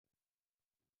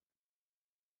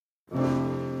Christmas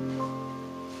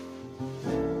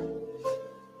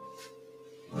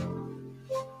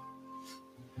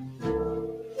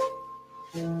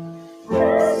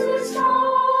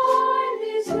time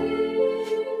is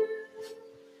here,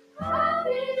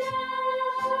 happiness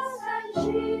and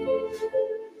cheer.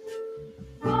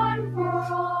 Fun for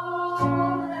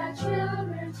all that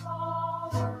children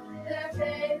call their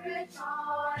favorite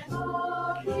time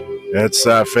of year. It's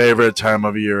that favorite time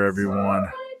of year,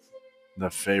 everyone. The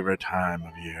favorite time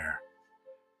of year.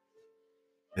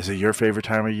 Is it your favorite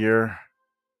time of year?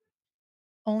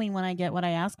 Only when I get what I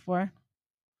ask for.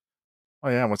 Oh,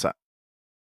 yeah. What's that?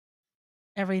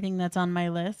 Everything that's on my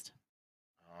list.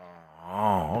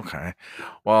 Oh, okay.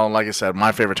 Well, like I said,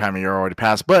 my favorite time of year already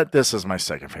passed, but this is my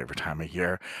second favorite time of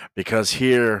year because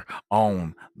here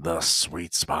on the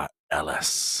Sweet Spot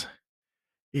Ellis,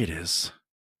 it is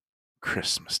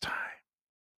Christmas time.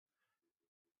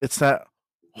 It's that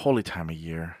holy time of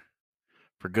year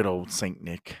for good old Saint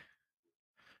Nick.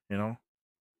 You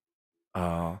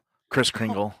know, Chris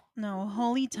Kringle. No,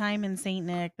 Holy Time and Saint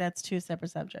Nick, that's two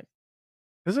separate subjects.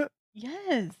 Is it?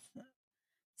 Yes.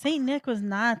 Saint Nick was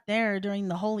not there during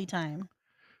the Holy Time.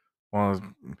 Well,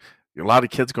 a lot of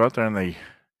kids go out there and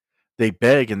they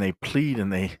beg and they plead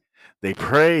and they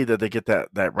pray that they get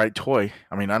that right toy.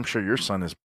 I mean, I'm sure your son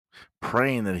is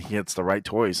praying that he gets the right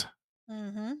toys.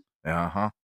 Mm-hmm. Uh-huh.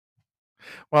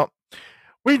 Well,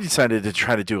 we decided to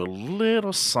try to do a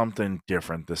little something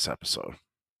different this episode.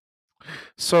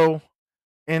 So,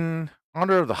 in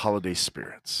honor of the holiday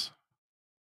spirits,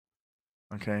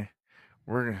 okay,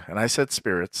 and I said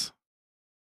spirits.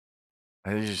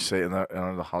 I usually say in honor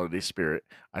of the holiday spirit,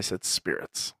 I said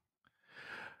spirits.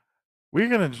 We're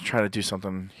gonna try to do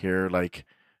something here, like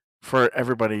for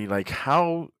everybody, like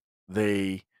how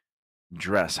they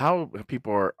dress, how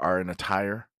people are in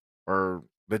attire, or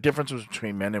the differences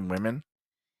between men and women.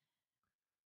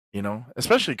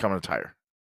 Especially common attire.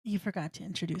 You forgot to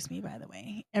introduce me, by the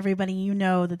way. Everybody, you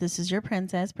know that this is your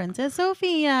princess, Princess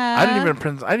Sophia. I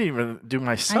didn't even do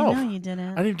myself. I know you didn't.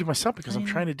 I didn't even do myself because I'm I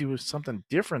know. trying to do something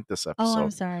different this episode. Oh,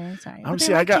 I'm sorry. But they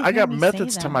See, like to I hear got me say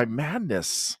methods to that. my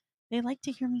madness. They like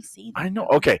to hear me say that. I know.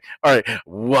 Okay. All right.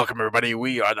 Welcome, everybody.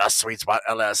 We are the Sweet Spot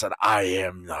LS, and I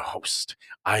am the host.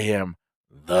 I am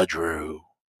the Drew.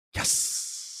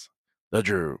 Yes. The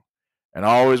Drew. And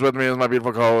always with me is my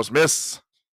beautiful co-host, Miss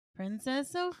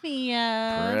Princess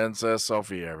Sophia. Princess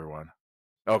Sophia, everyone.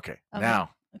 Okay.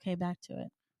 Now. Okay, back to it.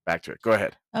 Back to it. Go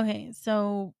ahead. Okay,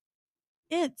 so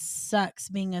it sucks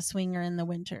being a swinger in the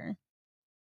winter.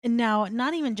 And now,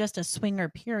 not even just a swinger,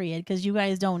 period, because you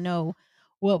guys don't know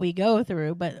what we go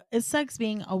through, but it sucks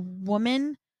being a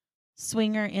woman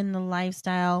swinger in the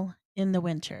lifestyle in the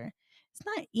winter. It's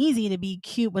not easy to be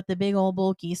cute with the big old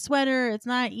bulky sweater. It's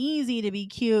not easy to be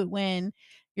cute when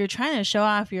you're trying to show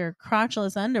off your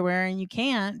crotchless underwear and you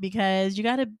can't because you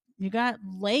got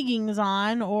leggings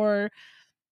on or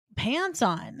pants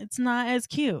on. It's not as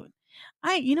cute.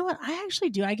 You know what? I actually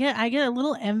do. I get a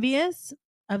little envious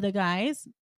of the guys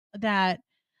that,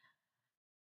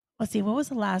 let's see, what was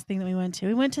the last thing that we went to?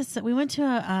 We went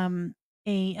to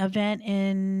a event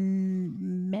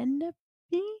in Menifee.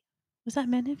 Was that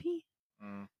Menifee?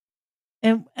 Mm.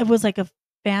 It was like a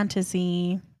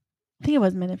fantasy. I think it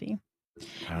was Menifee.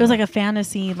 It was like a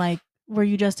fantasy, like where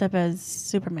you dressed up as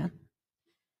Superman.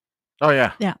 Oh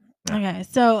yeah. Yeah. Okay.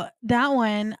 So that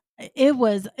one, it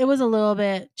was a little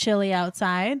bit chilly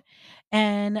outside,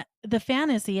 and the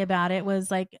fantasy about it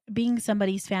was like being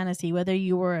somebody's fantasy, whether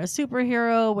you were a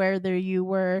superhero, whether you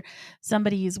were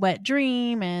somebody's wet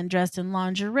dream and dressed in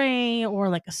lingerie, or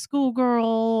like a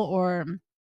schoolgirl, or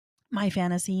my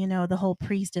fantasy, the whole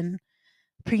priest and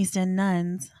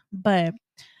nuns. But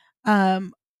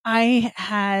I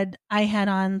had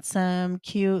on some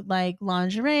cute like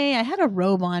lingerie. I had a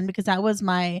robe on because that was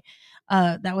my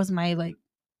like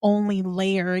only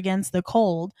layer against the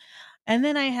cold. And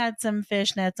then I had some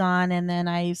fishnets on, and then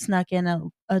I snuck in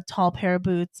a tall pair of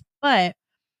boots. But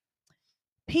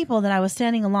people that I was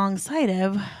standing alongside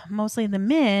of, mostly the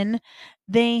men,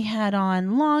 they had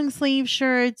on long sleeve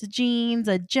shirts, jeans,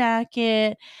 a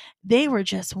jacket. They were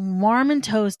just warm and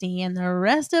toasty, and the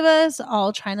rest of us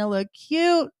all trying to look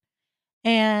cute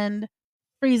and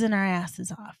freezing our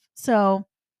asses off. So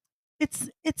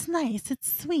it's nice.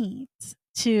 It's sweet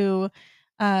to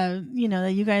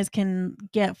that you guys can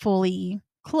get fully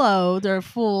clothed or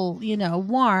full,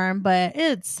 warm, but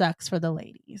it sucks for the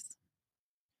ladies.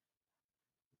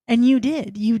 And you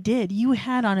did. You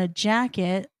had on a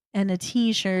jacket and a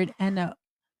t-shirt and a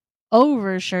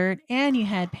overshirt, and you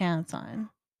had pants on.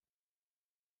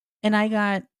 And I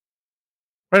got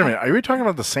Wait a minute. Are we talking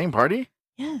about the same party?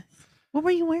 Yes. What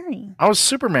were you wearing? I was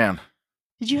Superman.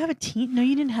 Did you have a t? No,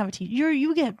 you didn't have a t.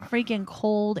 You get freaking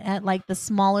cold at like the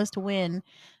smallest wind,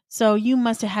 so you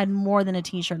must have had more than a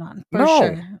t-shirt on for No.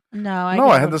 sure. No, I No,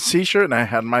 I get had what. the t-shirt and I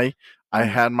had my I'm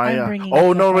bringing up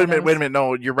oh the no, wait a minute, wait a photos. minute.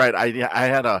 No, you're right. I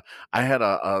had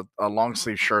a long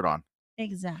sleeve shirt on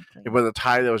Exactly. with a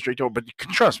tie that was straight over. But you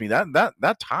can trust me,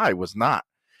 that tie was not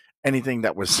anything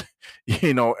that was,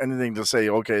 anything to say,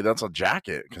 okay, that's a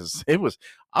jacket, because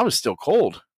I was still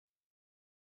cold.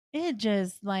 It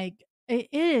just like it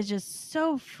is just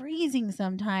so freezing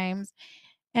sometimes,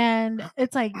 and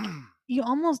it's like you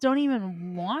almost don't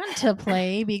even want to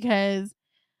play because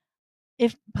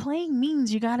if playing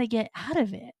means you got to get out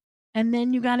of it and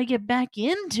then you got to get back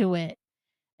into it.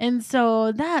 And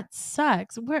so that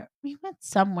sucks. We went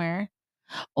somewhere.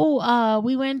 Oh,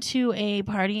 we went to a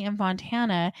party in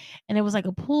Fontana and it was like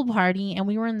a pool party and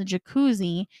we were in the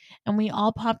jacuzzi and we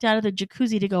all popped out of the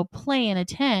jacuzzi to go play in a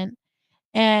tent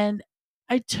and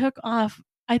I took off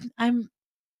I'm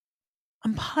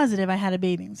positive I had a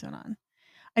bathing suit on.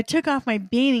 I took off my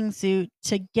bathing suit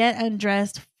to get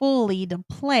undressed fully to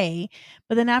play,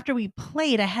 but then after we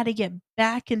played, I had to get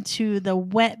back into the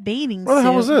wet bathing What the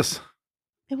hell was suit. this?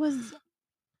 It was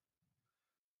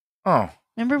Oh,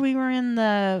 remember we were in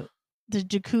the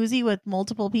jacuzzi with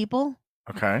multiple people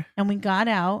okay. and we got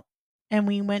out and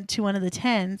we went to one of the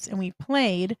tents and we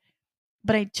played,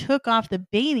 but I took off the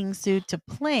bathing suit to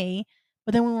play,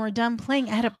 but then when we were done playing,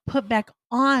 I had to put back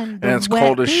on the And it's wet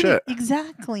cold as bathing. shit.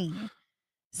 Exactly.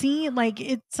 See, like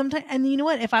it sometimes, and you know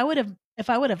what? If I would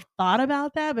have thought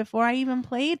about that before I even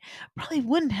played, probably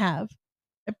wouldn't have.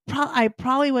 I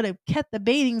probably would have kept the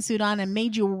bathing suit on and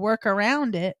made you work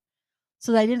around it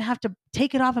so that I didn't have to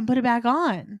take it off and put it back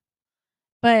on.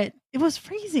 But it was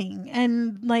freezing,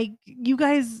 and like you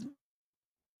guys,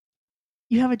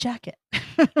 you have a jacket.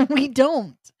 We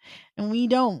don't, and we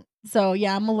don't. So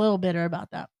yeah, I'm a little bitter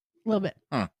about that. A little bit.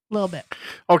 Hmm. A little bit.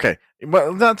 Okay,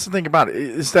 well, that's the thing about it,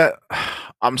 is that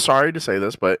I'm sorry to say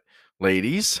this, but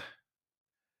ladies,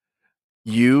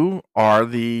 you are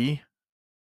the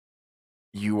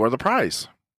prize.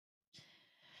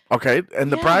 Okay,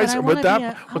 and the Yeah, but prize I with want to be that,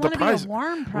 a I with the want to be a prize,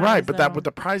 warm prize, right? But that, though. with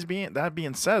the prize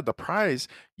being said, the prize,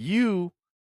 you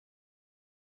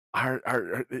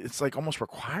are it's like almost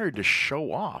required to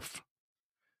show off.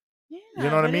 You Yeah,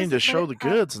 know what I but mean? is To but show the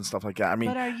goods and stuff like that. I mean,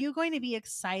 but are you going to be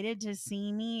excited to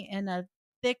see me in a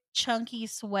thick, chunky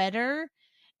sweater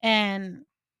and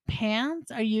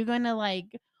pants? Are you going to like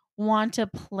want to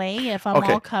play if I'm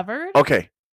okay, all covered? okay,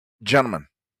 gentlemen,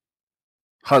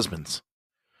 husbands,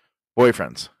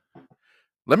 boyfriends.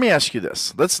 Let me ask you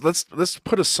this. Let's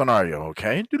put a scenario,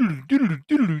 okay?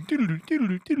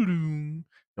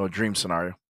 No, dream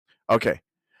scenario. Okay,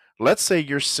 let's say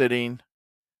you're sitting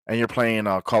and you're playing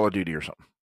Call of Duty or something,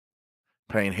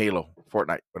 playing Halo,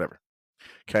 Fortnite, whatever.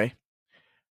 Okay,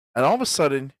 and all of a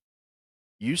sudden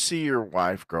you see your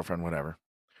wife, girlfriend, whatever,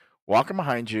 walking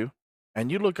behind you,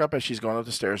 and you look up as she's going up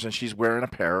the stairs, and she's wearing a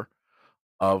pair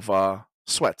of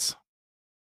sweats.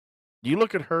 You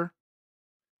look at her,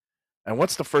 and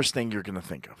what's the first thing you're going to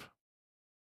think of?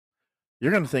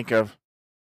 You're going to think of,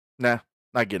 nah,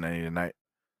 not getting any tonight.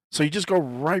 So you just go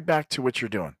right back to what you're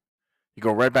doing. You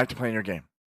go right back to playing your game.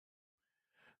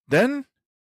 Then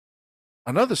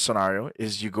another scenario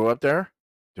is you go up there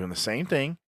doing the same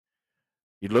thing.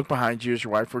 You look behind you as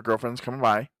your wife or girlfriend's coming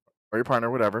by, or your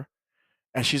partner, whatever,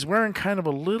 and she's wearing kind of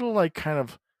a little, like, kind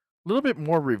of a little bit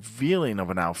more revealing of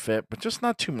an outfit, but just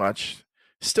not too much.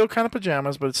 Still kind of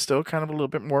pajamas, but it's still kind of a little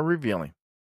bit more revealing.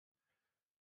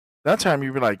 That time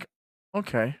you'd be like,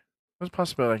 okay, there's a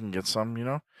possibility I can get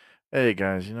some, Hey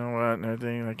guys, you know what? And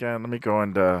everything like that. Let me go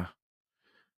and go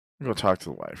talk to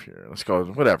the wife here. Let's go,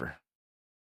 whatever.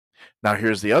 Now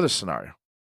here's the other scenario.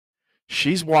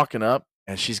 She's walking up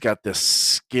and she's got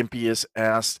this skimpiest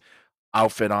ass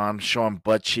outfit on, showing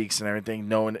butt cheeks and everything,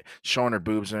 showing her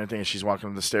boobs and everything, and she's walking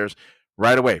up the stairs.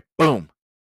 Right away, boom.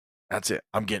 That's it.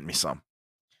 I'm getting me some.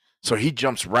 So he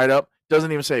jumps right up,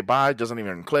 doesn't even say bye, doesn't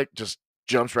even click, just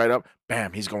jumps right up.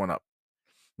 Bam, he's going up.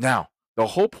 Now, the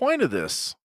whole point of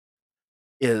this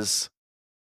is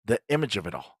the image of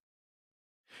it all.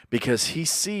 Because he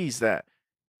sees that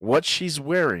what she's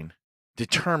wearing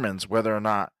determines whether or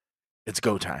not it's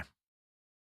go time.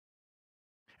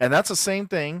 And that's the same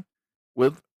thing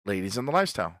with ladies in the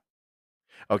lifestyle.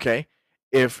 Okay?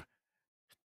 Let's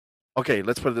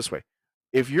put it this way.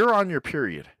 If you're on your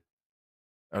period,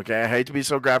 okay, I hate to be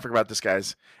so graphic about this,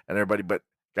 guys, and everybody, but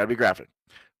gotta be graphic.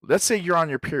 Let's say you're on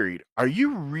your period. Are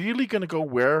you really gonna go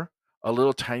wear a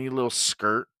little tiny little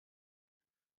skirt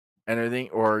and everything,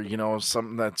 or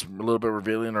something that's a little bit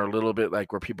revealing, or a little bit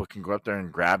like where people can go up there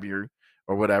and grab you,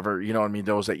 or whatever, you know what I mean,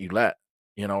 those that you let,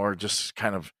 or just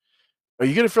kind of, are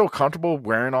you going to feel comfortable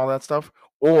wearing all that stuff?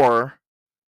 Or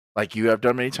like you have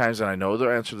done many times, and I know the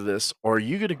answer to this, or are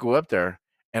you going to go up there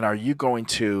and are you going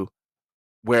to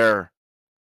wear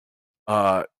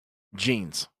uh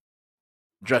jeans,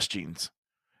 dress jeans,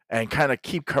 and kind of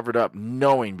keep covered up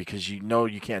knowing because you know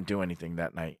you can't do anything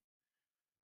that night?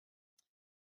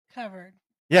 Covered.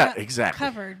 Yeah, exactly.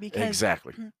 Covered because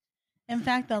Exactly. in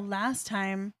fact the last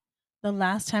time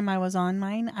I was on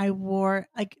mine, I wore,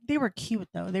 like, they were cute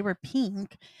though. They were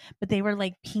pink, but they were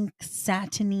like pink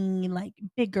satiny, like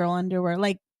big girl underwear.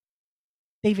 Like,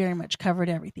 they very much covered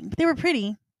everything. But they were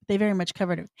pretty. They very much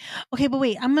covered it. Okay, but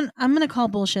wait, I'm gonna call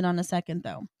bullshit on a second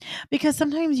though. Because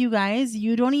sometimes you guys,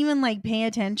 you don't even like pay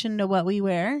attention to what we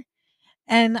wear.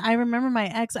 And I remember my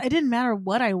ex, I didn't matter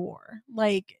what I wore.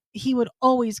 Like, he would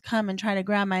always come and try to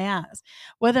grab my ass.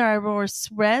 Whether I wore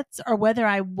sweats or whether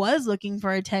I was looking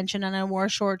for attention and I wore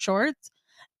short shorts,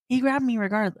 he grabbed me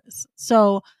regardless.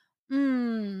 So,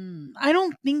 I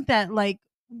don't think that, like,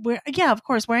 yeah, of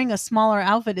course, wearing a smaller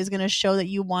outfit is going to show that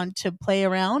you want to play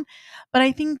around. But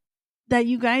I think that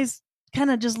you guys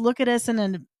kind of just look at us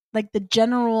in like the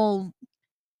general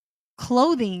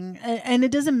clothing, and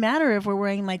it doesn't matter if we're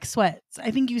wearing like sweats. I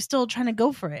think you're still trying to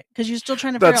go for it because you're still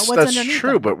trying to figure out what's That's underneath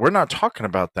true, them. but we're not talking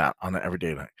about that on the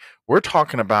everyday night. We're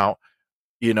talking about,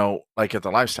 like at the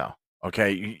lifestyle.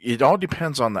 Okay, it all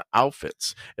depends on the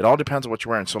outfits. It all depends on what you're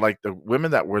wearing. So, like the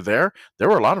women that were there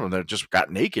were a lot of them that just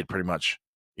got naked, pretty much.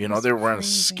 It's They were wearing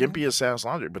freezing. skimpiest ass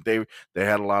laundry, but they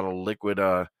had a lot of liquid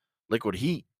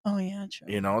heat, Oh yeah,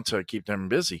 true. to keep them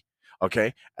busy.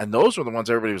 Okay, and those were the ones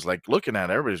everybody was like looking at.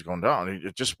 Everybody's going down.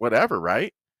 Just whatever,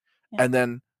 right? Yeah. And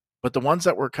then, but the ones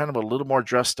that were kind of a little more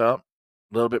dressed up,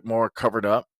 a little bit more covered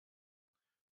up,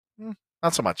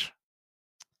 not so much.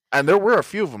 And there were a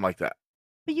few of them like that.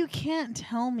 But you can't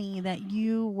tell me that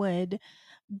you would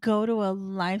go to a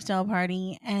lifestyle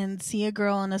party and see a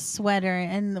girl in a sweater,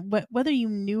 and whether you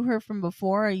knew her from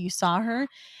before or you saw her,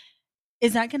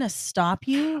 is that going to stop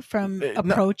you from No,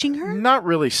 approaching her? not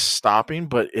really stopping,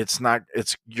 but it's not.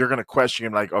 It's you're gonna question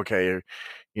him like, okay,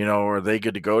 are they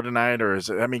good to go tonight, or is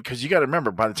it? I mean, because you got to remember,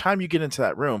 by the time you get into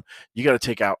that room, you got to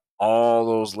take out all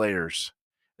those layers,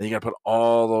 then you got to put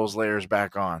all those layers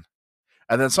back on,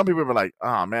 and then some people are like,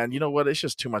 oh man, you know what? It's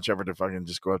just too much effort if I can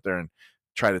just go up there and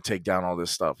try to take down all this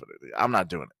stuff. I'm not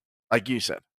doing it, like you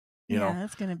said, Yeah,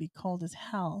 it's going to be cold as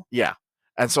hell. yeah,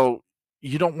 and so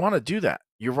you don't want to do that.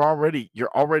 You're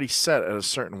already set at a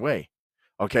certain way.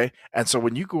 Okay. And so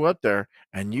when you go up there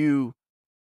and you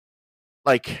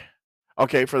like,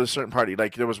 okay, for the certain party,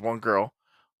 like there was one girl,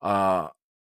 uh,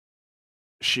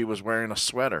 she was wearing a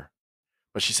sweater,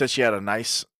 but she said she had a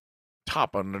nice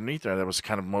top underneath there that was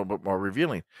kind of more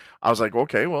revealing. I was like,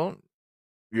 okay, well,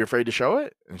 you're afraid to show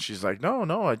it? And she's like, no,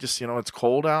 no, I just, it's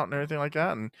cold out and everything like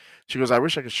that. And she goes, I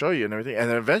wish I could show you and everything.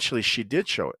 And then eventually she did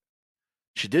show it.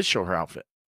 She did show her outfit.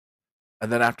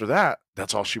 And then after that,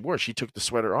 that's all she wore. She took the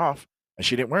sweater off and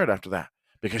she didn't wear it after that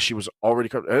because she was already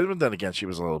covered. And then again, she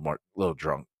was a little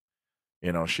drunk.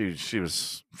 She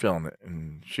was feeling it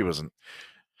and she wasn't.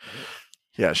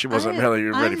 Yeah, she wasn't really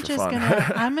ready for fun.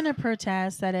 I'm gonna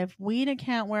protest that if Weeda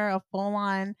can't wear a full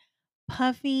on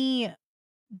puffy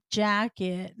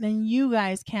jacket, then you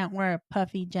guys can't wear a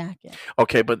puffy jacket.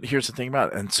 Okay, but here's the thing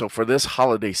about it. And so for this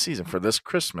holiday season, for this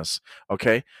Christmas,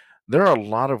 okay, there are a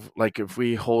lot of, like, if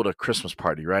we hold a Christmas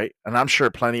party, right? And I'm sure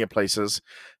plenty of places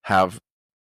have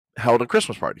held a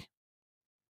Christmas party.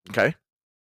 Okay.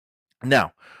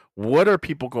 Now, what are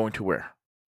people going to wear?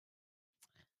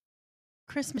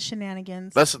 Christmas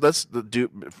shenanigans. Let's do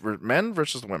for men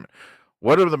versus the women.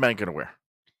 What are the men going to wear?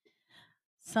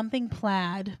 Something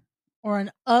plaid or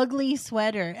an ugly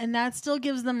sweater, and that still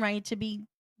gives them right to be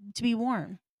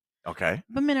warm. Okay.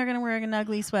 But men are going to wear an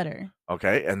ugly sweater.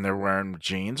 Okay, and they're wearing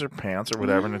jeans or pants or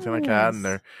whatever, anything like that, and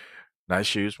they're nice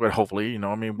shoes. But hopefully,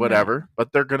 whatever. Right.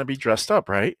 But they're going to be dressed up,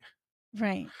 right?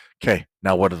 Right. Okay.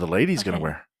 Now, what are the ladies going to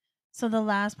wear? So the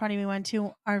last party we went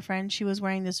to, our friend, she was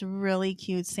wearing this really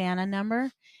cute Santa number,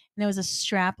 and it was a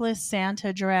strapless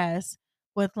Santa dress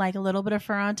with like a little bit of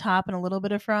fur on top and a little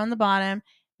bit of fur on the bottom.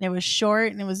 And it was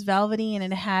short and it was velvety and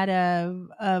it had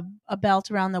a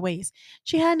belt around the waist.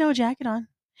 She had no jacket on,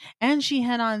 and she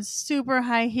had on super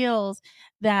high heels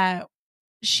that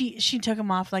she took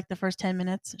them off like the first 10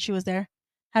 minutes she was there.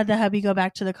 Had the hubby go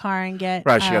back to the car and get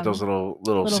right. She got those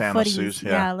little Santa footies. suits.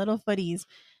 Yeah, little footies.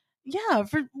 Yeah,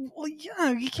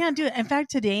 you can't do it. In fact,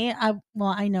 today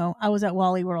I know I was at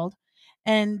Wally World,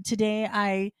 and today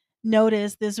I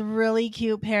noticed this really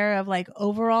cute pair of like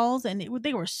overalls, and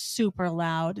they were super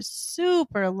loud,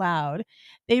 super loud.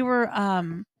 They were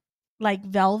like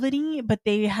velvety, but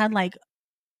they had like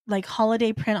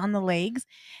holiday print on the legs,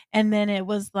 and then it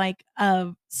was like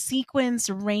a sequence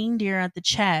reindeer at the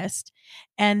chest,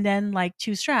 and then like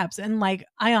two straps. And like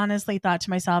I honestly thought to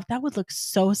myself, that would look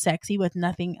so sexy with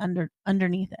nothing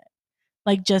underneath it.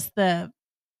 Like just the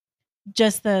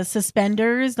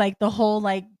suspenders, like the whole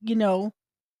like, what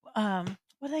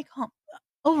do they call 'em?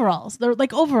 Overalls. They're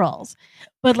like overalls,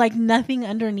 but like nothing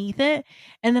underneath it.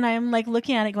 And then I'm like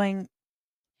looking at it going,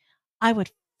 I would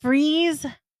freeze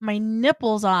my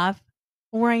nipples off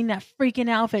wearing that freaking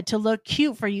outfit to look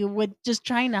cute for you, with just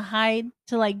trying to hide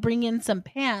to like bring in some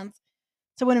pants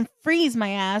so it wouldn't freeze my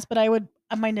ass, but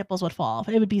my nipples would fall off.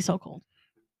 It would be so cold.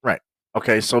 Right.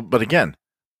 Okay. So, but again,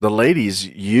 the ladies,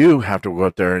 you have to go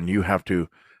up there and you have to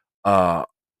uh,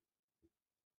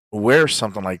 wear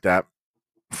something like that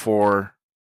for.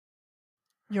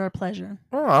 Your pleasure.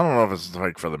 Well, I don't know if it's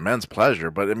like for the men's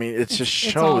pleasure, but I mean, it just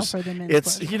It's all shows. for the men's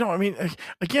It's pleasure. I mean,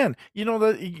 again,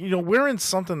 wearing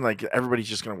something like everybody's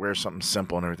just gonna wear something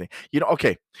simple and everything.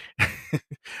 Okay,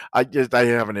 I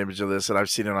have an image of this, and I've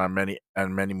seen it on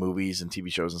many movies and TV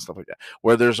shows and stuff like that,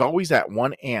 where there's always that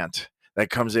one aunt that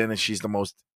comes in and she's the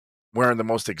most wearing the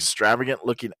most extravagant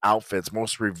looking outfits,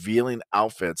 most revealing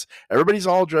outfits. Everybody's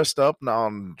all dressed up now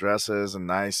in dresses and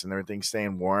nice and everything,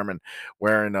 staying warm and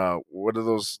wearing what are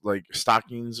those like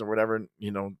stockings or whatever,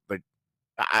 like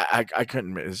I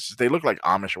couldn't they look like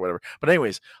Amish or whatever. But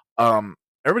anyways,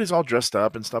 everybody's all dressed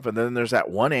up and stuff, and then there's that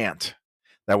one aunt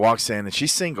that walks in and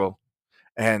she's single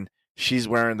and she's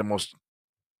wearing the most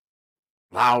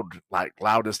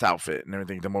loudest outfit and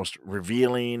everything, the most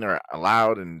revealing or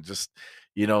loud and just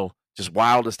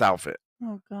wildest outfit.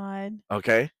 Oh God.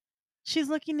 Okay. She's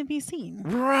looking to be seen.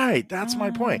 Right. That's my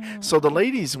point. So the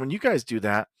ladies, when you guys do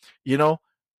that, you know,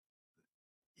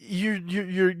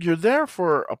 you're there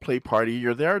for a play party.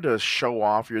 You're there to show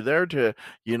off. You're there to,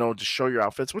 to show your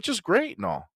outfits, which is great and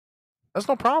all. That's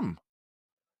no problem.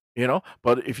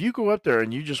 But if you go up there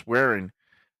and you just wearing,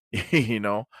 you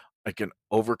know, like an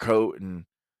overcoat and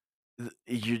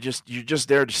you're just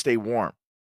there to stay warm.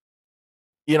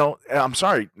 I'm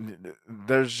sorry.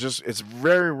 It's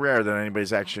very rare that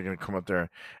anybody's actually going to come up there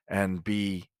and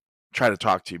try to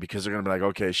talk to you, because they're going to be like,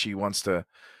 okay,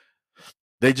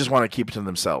 they just want to keep it to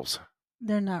themselves.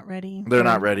 They're not ready. They're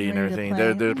not ready and to everything.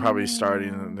 play. They're probably just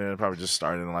starting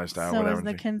the lifestyle, So whatever. is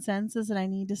the consensus that I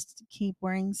need to keep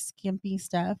wearing skimpy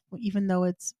stuff even though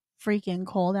it's freaking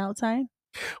cold outside?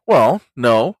 Well,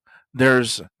 no.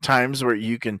 There's times where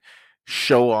you can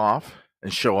show off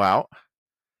and show out,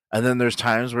 and then there's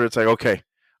times where it's like, okay,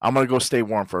 I'm gonna go stay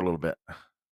warm for a little bit.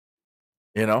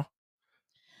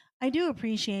 I do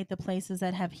appreciate the places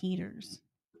that have heaters.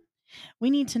 We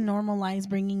need to normalize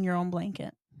bringing your own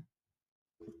blanket.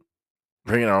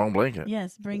 Bringing our own blanket.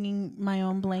 Yes, bringing my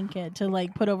own blanket to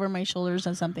like put over my shoulders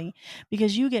or something,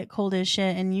 because you get cold as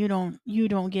shit and you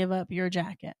don't give up your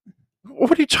jacket.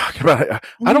 What are you talking about?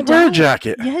 I don't wear a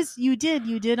jacket. Yes, you did.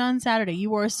 You did on Saturday.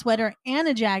 You wore a sweater and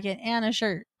a jacket and a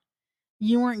shirt.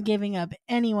 You weren't giving up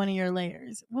any one of your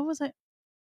layers. What was I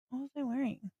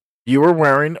wearing? You were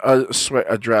wearing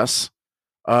a dress,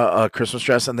 a Christmas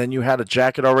dress, and then you had a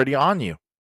jacket already on you.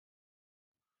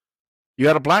 You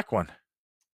had a black one.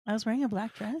 I was wearing a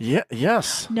black dress. Yeah.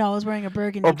 Yes. No, I was wearing a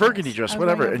burgundy. Or burgundy dress,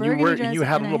 whatever. And you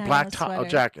had a little black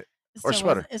jacket or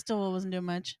sweater. It still wasn't doing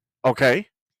much. Okay.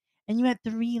 And you had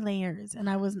 3 layers, and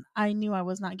I knew I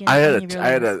was not getting. I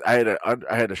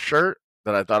had a shirt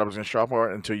that I thought I was going to show up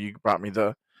for until you brought me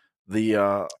the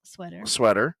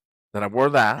sweater. Then I wore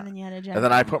that, and then you had a jacket. And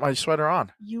then I put my sweater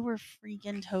on. You were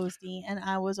freaking toasty, and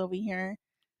I was over here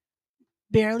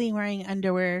barely wearing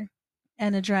underwear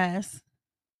and a dress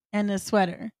and a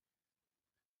sweater.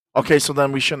 Okay, so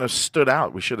then we shouldn't have stood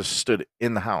out. We should have stood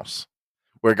in the house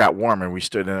where it got warm, and we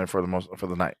stood in there for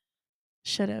the night.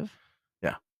 Should have.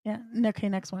 Yeah. Yeah. Okay,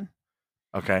 next one.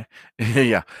 Okay.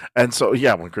 Yeah. And so,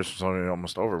 when Christmas was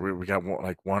almost over, we got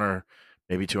one or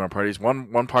maybe 2 parties.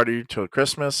 One party till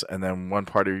Christmas, and then one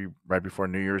party right before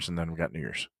New Year's, and then we got New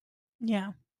Year's.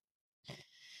 Yeah.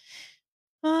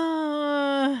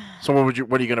 So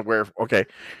what are you gonna wear? Okay.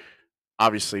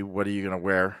 Obviously, what are you gonna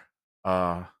wear?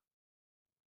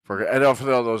 For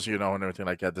all those and everything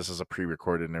like that, this is a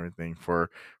pre-recorded and everything for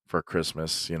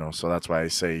Christmas, so that's why I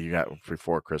say you got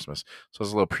before Christmas, so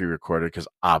it's a little pre-recorded, because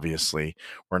obviously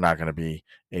we're not going to be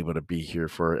able to be here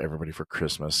for everybody for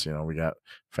Christmas. We got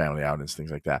family outings,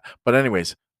 things like that. But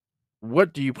anyways,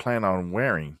 what do you plan on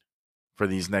wearing for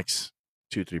these next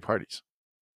 2-3 parties?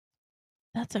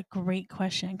 That's a great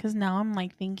question, because now I'm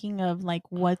like thinking of like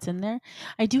what's in there.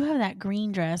 I do have that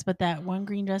green dress, but that one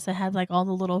green dress that had like all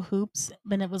the little hoops,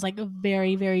 but it was like a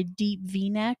very, very deep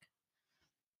V-neck.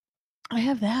 I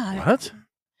have that. What?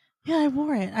 Yeah, I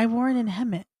wore it. I wore it in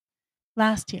Hemet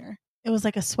last year. It was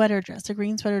like a sweater dress, a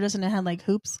green sweater dress, and it had like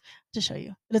hoops to show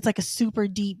you. But it's like a super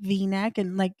deep V neck,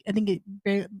 and like I think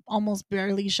it almost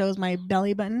barely shows my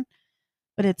belly button.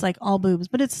 But it's like all boobs.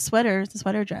 But it's a sweater. It's a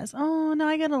sweater dress. Oh no,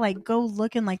 I gotta like go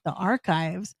look in like the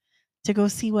archives to go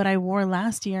see what I wore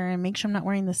last year and make sure I'm not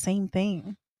wearing the same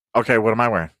thing. Okay, what am I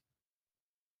wearing?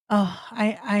 Oh,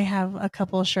 I have a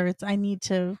couple of shirts. I need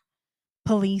to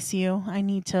police you. I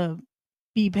need to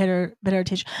be better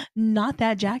teach. Not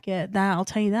that jacket. That I'll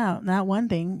tell you that one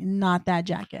thing. Not that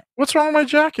jacket. What's wrong with my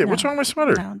jacket? What's No. wrong with my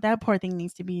sweater? No, that poor thing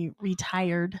needs to be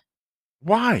retired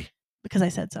Why? because I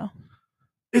said so.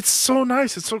 It's so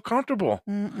nice. It's so comfortable.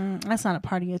 That's not a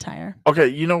party attire. Okay,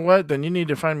 you know what? Then you need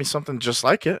to find me something just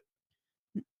like it.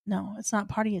 No, it's not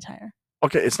party attire.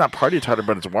 Okay, it's not party attire,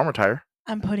 but it's a warm attire.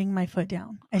 I'm putting my foot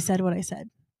down. I said what I said.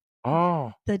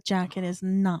 Oh, The jacket is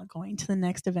not going to the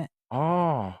next event.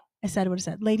 oh. I said what I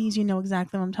said. Ladies, you know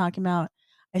exactly what I'm talking about.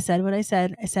 I said what I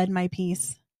said. I said my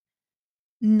piece.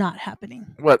 Not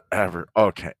happening. Whatever.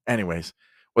 Okay. Anyways,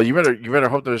 well, you better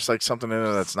hope there's like something in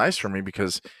there that's nice for me,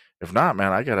 because if not,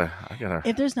 man, I gotta.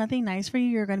 If there's nothing nice for you,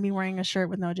 you're going to be wearing a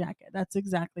shirt with no jacket. That's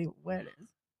exactly what it is.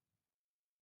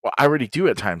 Well, I already do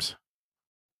at times.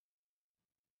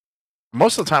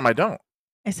 Most of the time, I don't.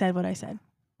 I said what I said.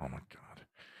 Oh my god.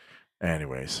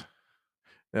 Anyways,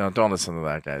 don't listen to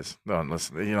that, guys. Don't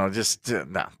listen.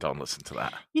 Don't listen to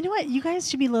that. You know what? You guys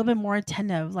should be a little bit more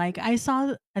attentive. Like I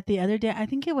saw at the other day, I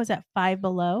think it was at Five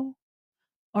Below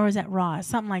or was at Raw,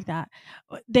 something like that.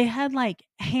 They had like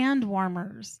hand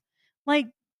warmers. Like,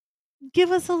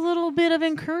 give us a little bit of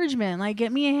encouragement. Like,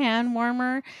 get me a hand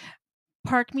warmer.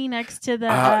 Park me next to the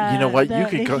You know what?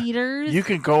 the heaters. You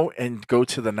can go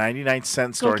to the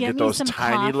 99-cent store and get get me those some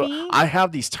tiny little. coffee. I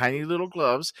have these tiny little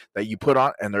gloves that you put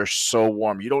on, and they're so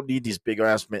warm. You don't need these big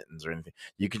ass mittens or anything.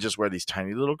 You can just wear these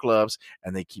tiny little gloves,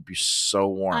 and they keep you so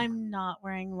warm. I'm not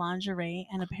wearing lingerie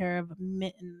and a pair of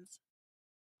mittens.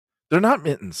 They're not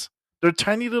mittens. They're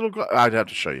tiny little gloves. I'd have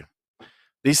to show you.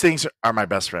 These things are my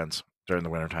best friends during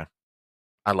the wintertime.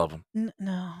 I love them.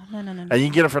 No. And you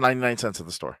can get them for 99 cents at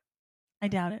the store. I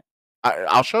doubt it.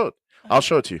 I'll show it. I'll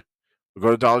show it to you. We'll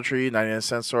go to Dollar Tree,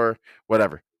 99-cent store,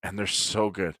 whatever, and they're so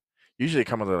good. Usually, they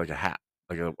come with like a hat,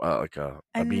 like a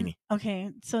beanie. Okay,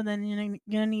 so then you're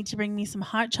gonna need to bring me some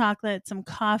hot chocolate, some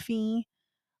coffee,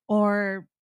 or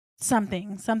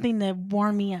something to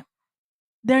warm me up.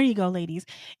 There you go, ladies.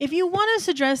 If you want us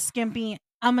to dress skimpy,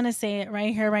 I'm gonna say it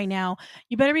right here, right now.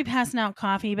 You better be passing out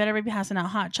coffee. You better be passing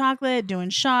out hot chocolate, doing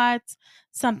shots,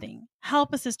 something.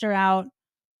 Help a sister out.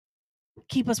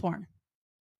 Keep us warm.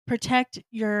 Protect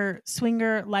your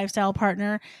swinger lifestyle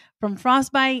partner from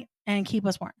frostbite and keep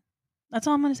us warm. That's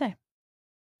all I'm going to say.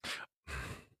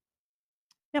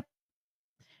 Yep.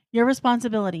 Your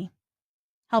responsibility.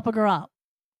 Help a girl out.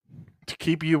 To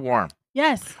keep you warm.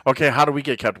 Yes. Okay, how do we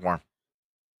get kept warm?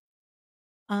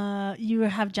 You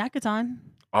have jackets on.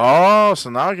 Oh, so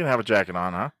now I can have a jacket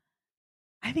on, huh?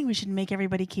 I think we should make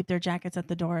everybody keep their jackets at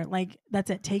the door. Like, that's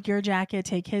it. Take your jacket.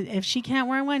 Take his. If she can't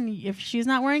wear one, if she's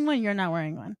not wearing one, you're not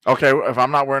wearing one. Okay, if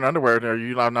I'm not wearing underwear, are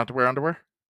you allowed not to wear underwear?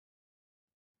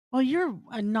 Well, you're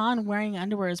a non-wearing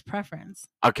underwear is preference.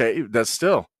 Okay, that's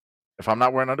still. If I'm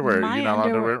not wearing underwear, are you not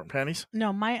allowed to wear panties?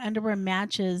 No, my underwear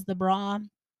matches the bra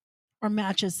or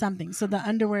matches something. So the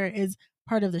underwear is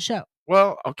part of the show.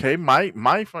 Well, okay, my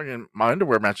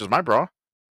underwear matches my bra.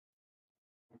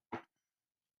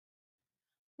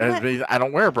 And I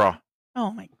don't wear a bra. Oh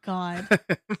my god.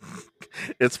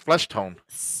 It's flesh tone.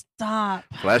 Stop.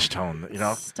 Flesh tone,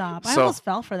 Stop. So, I almost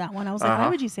fell for that one. I was like, why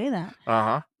would you say that?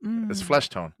 It's flesh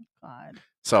tone. God.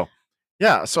 So,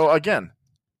 yeah. So again,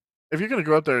 if you're gonna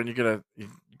go out there and you go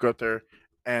out there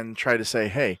and try to say,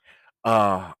 hey,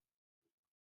 I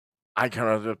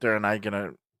come up there and I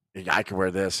can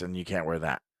wear this and you can't wear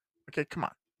that. Okay, come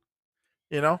on.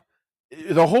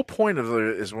 The whole point of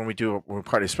it is when we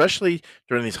party, especially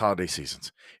during these holiday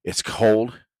seasons, it's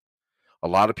cold. A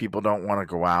lot of people don't want to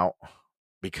go out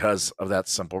because of that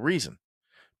simple reason.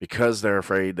 Because they're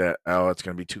afraid that, it's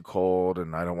going to be too cold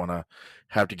and I don't want to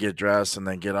have to get dressed and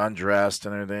then get undressed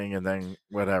and everything and then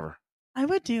whatever. I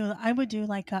would do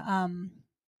like a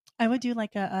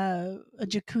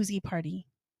jacuzzi party.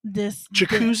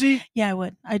 Jacuzzi? Yeah, I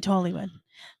would. I totally would.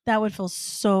 That would feel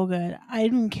so good. I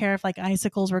didn't care if like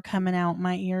icicles were coming out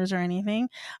my ears or anything.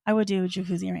 I would do a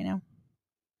jacuzzi right now.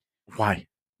 Why?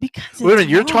 Because wait a minute,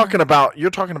 you're talking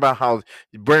about how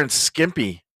you're wearing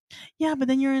skimpy. Yeah, but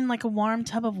then you're in like a warm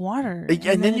tub of water,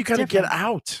 and then you got to get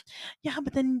out. Yeah,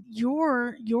 but then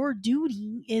your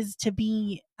duty is to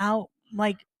be out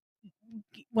like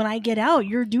when I get out,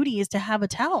 your duty is to have a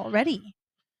towel ready.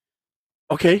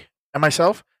 Okay, and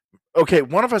myself? Okay,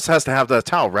 one of us has to have the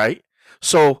towel, right?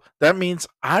 So that means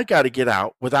I got to get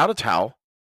out without a towel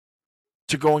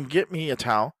to go and get me a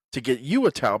towel, to get you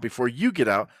a towel before you get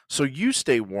out, so you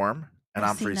stay warm and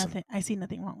I'm freezing. I see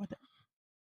nothing wrong with it.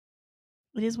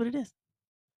 It is what it is.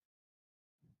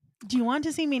 Do you want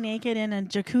to see me naked in a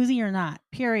jacuzzi or not?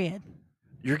 Period.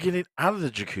 You're getting out of the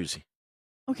jacuzzi.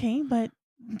 Okay, but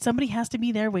somebody has to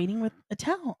be there waiting with a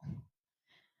towel.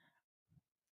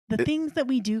 The things that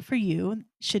we do for you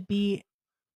should be.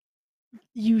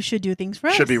 You should do things for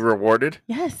us. Should be rewarded.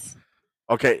 Yes.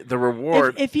 Okay, the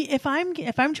reward. If I'm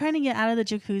trying to get out of the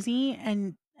jacuzzi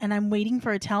and I'm waiting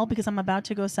for a towel because I'm about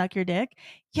to go suck your dick,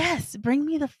 yes, bring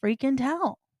me the freaking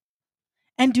towel,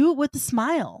 and do it with a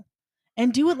smile,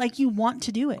 and do it like you want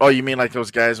to do it. Oh, you mean like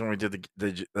those guys when we did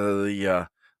the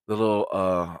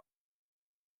little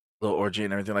orgy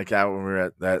and everything like that when we were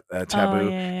at that taboo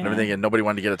and everything, and nobody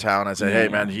wanted to get a towel, and I said, "Hey,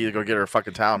 man, you go get her a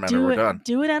fucking towel, man, and we're done."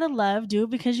 Do it out of love. Do it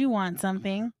because you want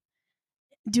something.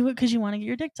 Do it because you want to get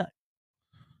your dick sucked.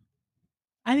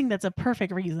 I think that's a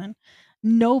perfect reason.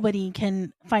 Nobody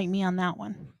can fight me on that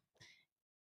one.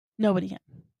 Nobody can.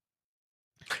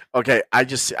 Okay, I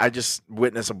just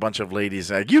witnessed a bunch of ladies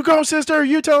like, "You go, sister.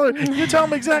 You tell her. You tell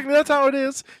them exactly. That's how it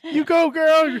is. You go,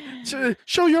 girl.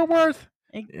 Show your worth."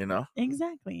 You know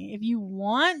exactly. If you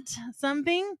want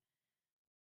something,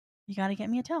 you got to get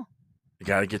me a towel. You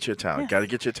got to get you a towel. Yes. You got to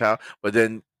get you a towel, but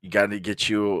then you got to get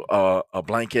you a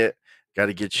blanket. Got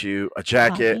to get you a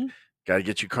jacket. Coffee. Got to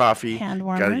get you coffee. Hand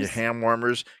warmers. Got to get hand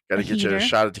warmers. Got to get you a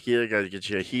shot of tequila. Got to get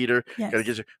you a heater. Yes. Got to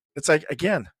get you. It's like,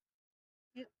 again,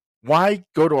 why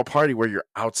go to a party where you're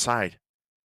outside?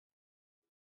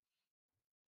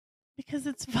 Because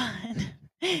it's fun.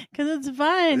 Because it's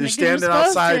fun. You're standing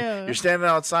outside. You're standing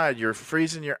outside. You're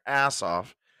freezing your ass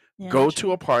off. Yeah, go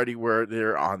to a party where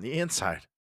they're on the inside.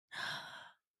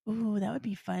 Ooh, that would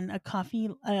be fun. A coffee,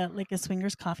 like a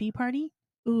swingers coffee party.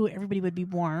 Ooh, everybody would be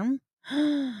warm.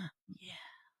 Yeah.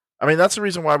 I mean, that's the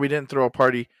reason why we didn't throw a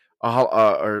party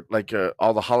or like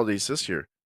all the holidays this year.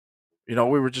 You know,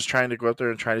 we were just trying to go out there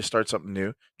and try to start something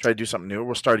new, try to do something new.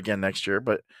 We'll start again next year,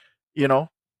 but you know,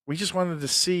 we just wanted to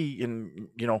see and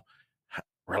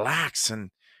relax and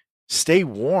stay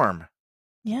warm.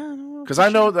 Yeah, because I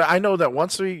know that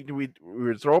once we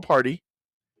would throw a party,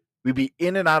 we'd be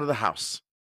in and out of the house.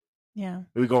 Yeah,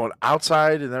 we'd go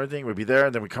outside and everything. We'd be there,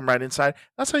 and then we come right inside.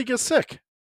 That's how you get sick.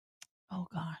 Oh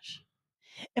gosh,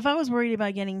 if I was worried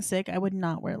about getting sick, I would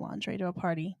not wear lingerie to a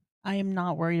party. I am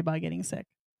not worried about getting sick.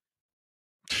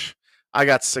 I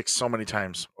got sick so many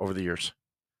times over the years.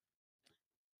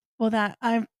 Well, that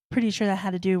I'm pretty sure that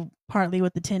had to do partly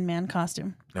with the Tin Man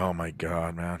costume. Oh my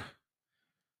god, man.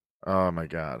 Oh my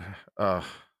god.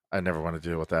 I never want to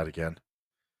deal with that again.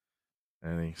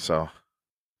 So,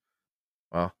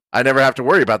 well, I never have to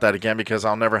worry about that again because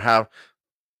I'll never have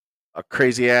a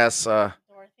crazy ass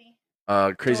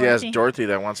Dorothy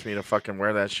that wants me to fucking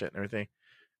wear that shit and everything.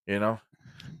 You know,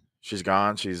 she's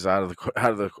gone. She's out of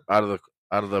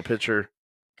the picture.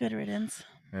 Good riddance.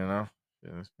 You know.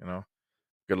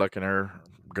 Good luck in her.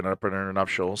 Gonna put her in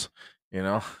nuptials. You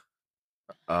know.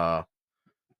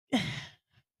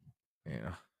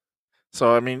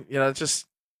 So I mean, it's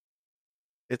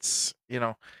it's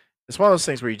one of those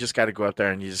things where you just got to go out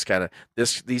there and you just got to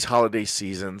these holiday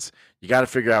seasons. You got to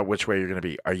figure out which way you're gonna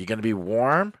be. Are you gonna be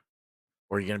warm,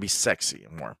 or are you gonna be sexy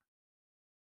and warm?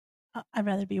 I'd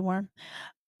rather be warm.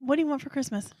 What do you want for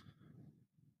Christmas?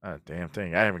 Damn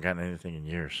thing. I haven't gotten anything in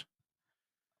years.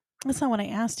 That's not what I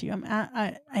asked you.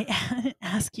 I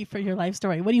ask you for your life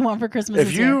story. What do you want for Christmas?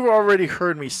 If you've already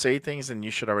heard me say things, then you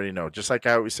should already know. Just like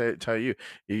I always tell you,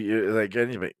 like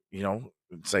anybody,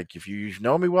 it's like if you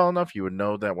know me well enough, you would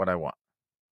know that what I want.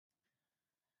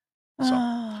 So,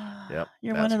 yep.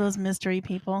 You're one of those mystery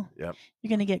people. Yep. You're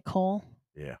gonna get coal.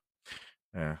 Yeah.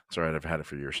 Yeah, it's all right. I've had it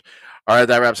for years. All right,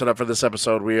 that wraps it up for this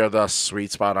episode. We are the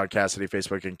Sweet Spot on Cassidy,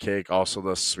 Facebook, and Kick. Also,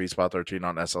 the Sweet Spot 13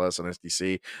 on SLS and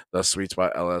SDC. The Sweet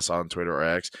Spot LS on Twitter or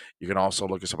X. You can also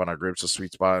look us up on our groups, the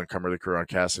Sweet Spot and Come Really Crew on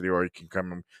Cassidy, or you can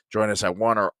come join us at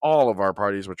one or all of our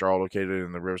parties, which are all located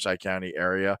in the Riverside County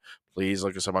area. Please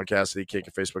look us up on Cassidy, Kick,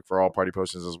 and Facebook for all party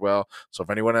postings as well. So if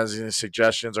anyone has any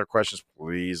suggestions or questions,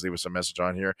 please leave us a message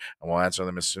on here, and we'll answer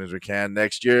them as soon as we can.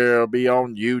 Next year, it'll be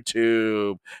on YouTube.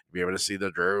 You'll be able to see the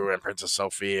Drew and Princess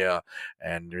Sophia,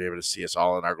 and you'll be able to see us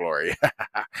all in our glory.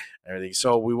 Everything.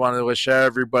 So we want to wish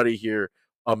everybody here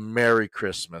a Merry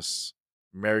Christmas.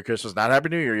 Merry Christmas. Not Happy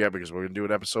New Year yet, because we're going to do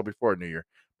an episode before New Year.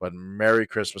 But Merry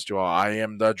Christmas to all. I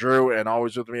am the Drew, and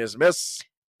always with me is Miss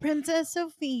Princess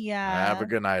Sophia. Have a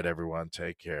good night, everyone.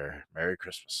 Take care. Merry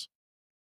Christmas.